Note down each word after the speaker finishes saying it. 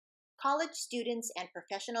College Students and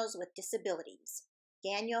Professionals with Disabilities,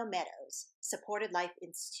 Daniel Meadows, Supported Life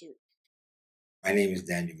Institute. My name is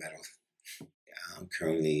Daniel Meadows. I'm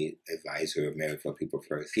currently advisor of Married for People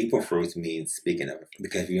First. People First means speaking of it,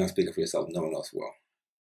 because if you don't speak up for yourself, no one else will.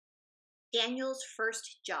 Daniel's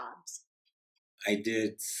first jobs. I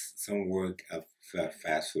did some work of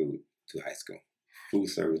fast food to high school. Food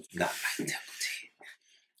service, not my specialty.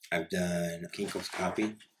 I've done Kinko's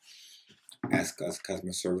Copy as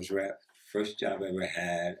customer service rep. First job I ever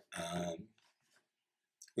had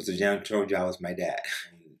was a janitorial job with my dad.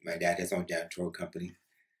 My dad has his own janitorial company.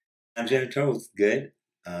 Janitorial was good.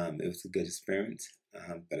 It was a good experience,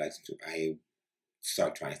 but I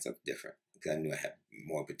started trying something different because I knew I had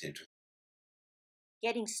more potential.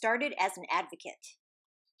 Getting started as an advocate.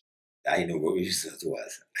 I didn't know what research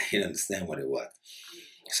was. I didn't understand what it was.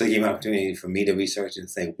 So it gave an opportunity for me to research and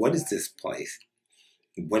say, what is this place?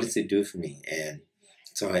 What does it do for me? And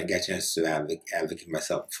so I got a chance to advocate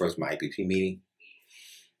myself. First, my IPP meeting.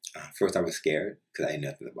 First, I was scared because I knew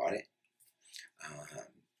nothing about it.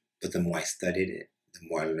 But the more I studied it, the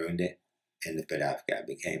more I learned it, and the better advocate I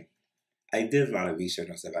became. I did a lot of research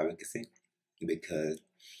on self-advocacy because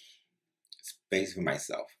it's based for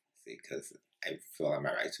myself, because I feel like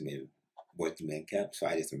my rights were worth being kept. So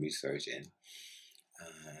I did some research and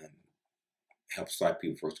helped start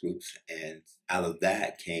People First groups. And out of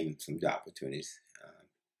that came some job opportunities.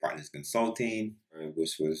 Partners Consulting,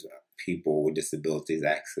 which was people with disabilities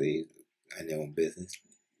actually in their own business.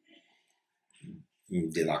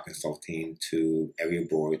 Did a lot of consulting to area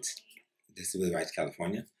boards, Disability Rights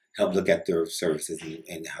California, help look at their services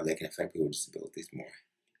and how they can affect people with disabilities more.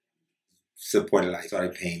 Supported Life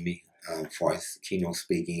started paying me for keynote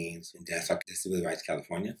speaking, and then I started Disability Rights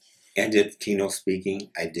California. And I did keynote speaking.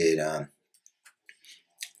 I did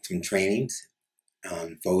some trainings,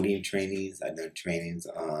 voting trainings. I done trainings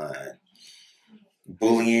on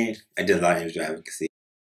bullying. I did a lot of individual advocacy.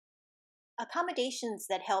 Accommodations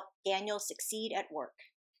that help Daniel succeed at work.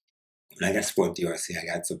 When I got support at DRC,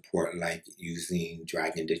 I got support like using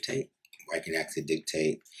Drag and Dictate, where I can actually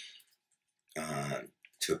dictate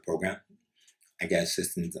to a program. I got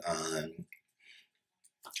assistance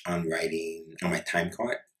on writing on my time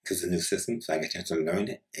card because it's a new system, so I got a chance to learn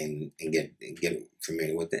it and get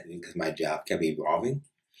familiar with it. Because my job kept evolving,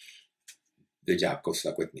 the job coach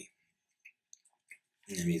stuck with me.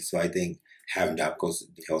 So I think having job coach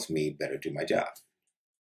helps me better do my job.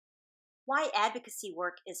 Why advocacy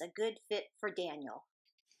work is a good fit for Daniel.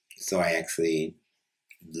 So I actually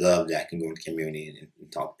love that I can go in the community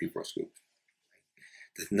and talk to people at groups.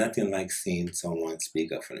 There's nothing like seeing someone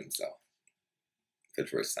speak up for themselves for the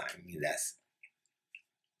first time. I mean, that's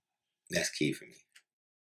key for me.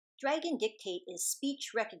 Drag and Dictate is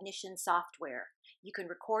speech recognition software. You can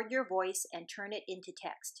record your voice and turn it into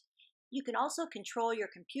text. You can also control your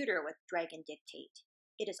computer with Drag and Dictate.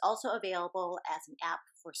 It is also available as an app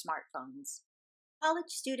for smartphones. College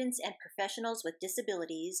Students and Professionals with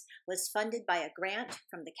Disabilities was funded by a grant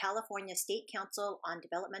from the California State Council on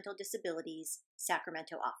Developmental Disabilities,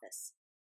 Sacramento office.